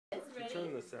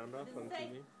turn the sound off on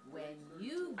TV. When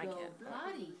you go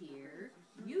potty here,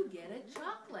 you get a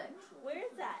chocolate. Where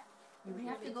is that? You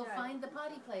have to go find the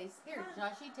potty place. Here,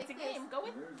 Joshy, take It's a game. Go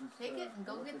with. Take it and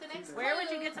go get the next. Where would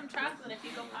you get some chocolate if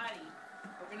you go potty?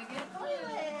 We're gonna get a Toilet.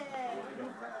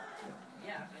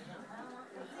 Yeah.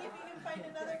 Let's see if you can find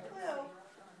another clue.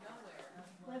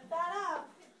 Lift that up.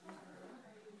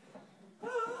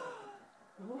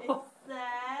 It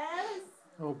says.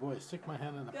 Oh boy, stick my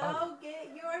hand in the Go pot. get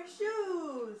your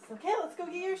shoes. Okay, let's go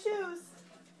get your shoes.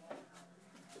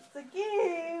 It's a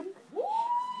game.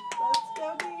 Let's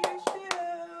go get your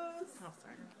shoes. Oh,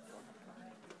 sorry.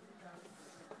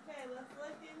 Okay, let's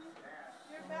look in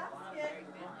your basket.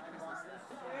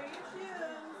 Where are your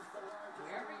shoes?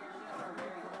 Wherever your shoes are,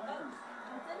 where you go. Oh,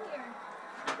 what's in here?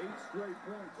 8 straight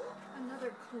points.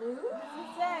 Another clue? What does it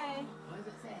say? What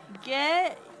does it say?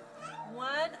 Get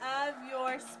one of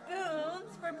your spoons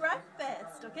for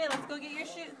breakfast. Okay, let's go get your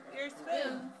spoons.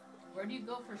 Spoons. Where do you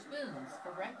go for spoons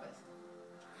for breakfast?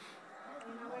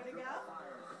 You know where to go?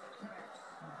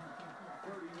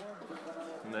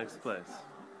 Next place.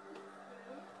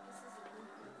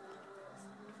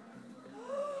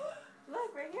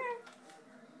 Look, right here.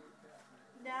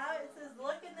 Now it says,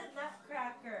 look in the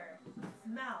nutcracker's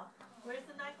mouth. Where's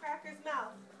the nutcracker's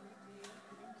mouth?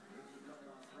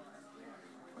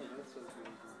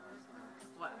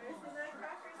 What? Where's the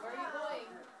nutcracker's Where are you mouth? going?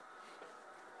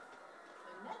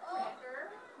 The nutcracker.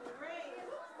 Right.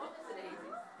 What is it, Daisy?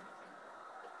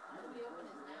 How do we open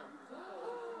his mouth?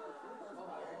 Oh,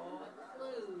 a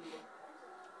clue.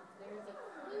 There's a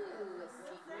clue, a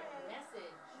secret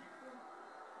message.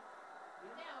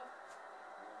 Read out.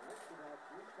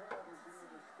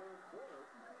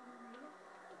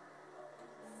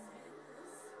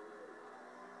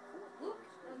 Look,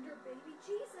 under baby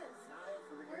Jesus.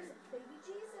 Where's baby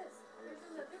Jesus? There's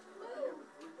another clue.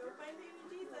 Go find baby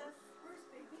Jesus. Where's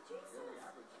baby Jesus?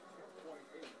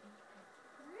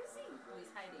 Where is he? Oh, he's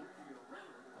hiding.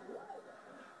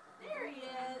 There he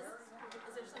is.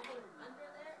 Is there something under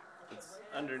there? It's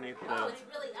underneath Oh, the. it's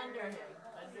really under him.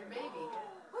 Under baby.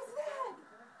 What's that?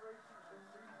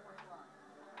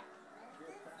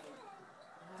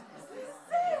 What does this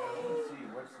Say. Let's see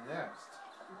what's next.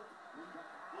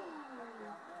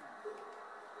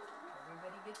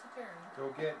 Everybody gets a turn. Go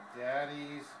get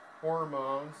Daddy's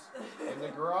hormones in the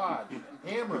garage.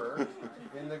 Hammer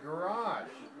in the garage.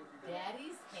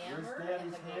 Daddy's Where's hammer in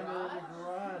Daddy's the hammer in garage. the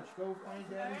garage? Go find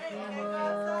Daddy's Alright, you hammer. gotta go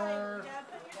outside. You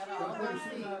gotta Gotta put your all shoes go on.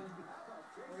 see.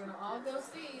 We're gonna all go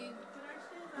see. Put our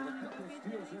shoes on and go get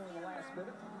Steals Daddy's here in the last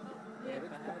minute.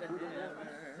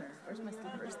 Where's my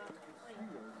slippers?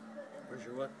 Where's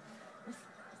your what?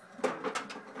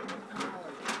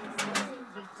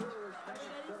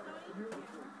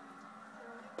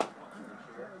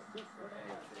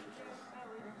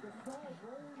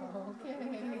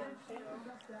 Okay.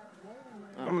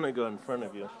 I'm gonna go in front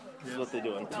of you. This is what they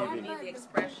do on Oh, you TV. need the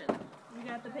expression. You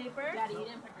got the paper? Daddy, you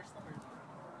didn't put your slippers.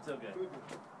 It's okay.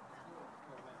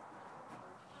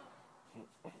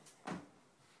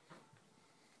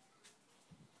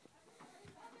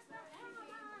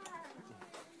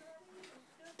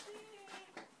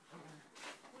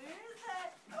 Where is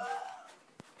it?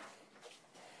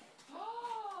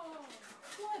 Oh,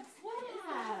 what's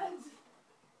that?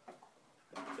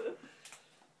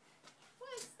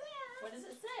 What's that? What does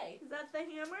it say? Is that the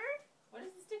hammer? What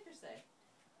does the sticker say?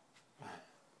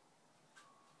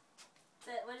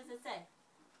 What does it say?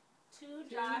 To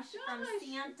Josh from Josh.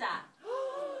 Santa.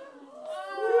 Oh,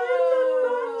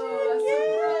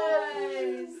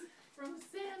 surprise from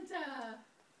Santa.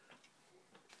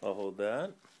 I'll hold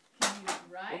that. Can you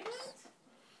write Oops.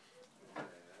 it?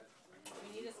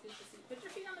 We need a scoop of seat. Put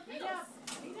your feet on the Feet pedals. up.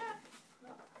 Feet up.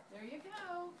 There you go.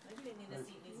 Maybe they need a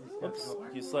seat. Needs to Oops.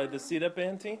 You slide the seat up,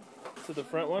 Auntie, to the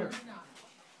front one. Or not.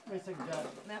 Nice and Josh.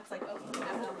 Matt's like, oh,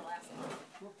 Matt's on the last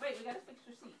one. Wait, we gotta fix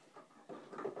your seat.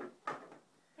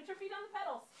 Put your feet on the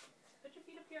pedals. Put your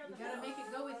feet up here on You the gotta pedals. make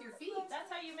it go with your feet. That's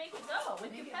how you make it go,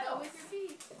 with Make your it go pedals. with your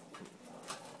feet.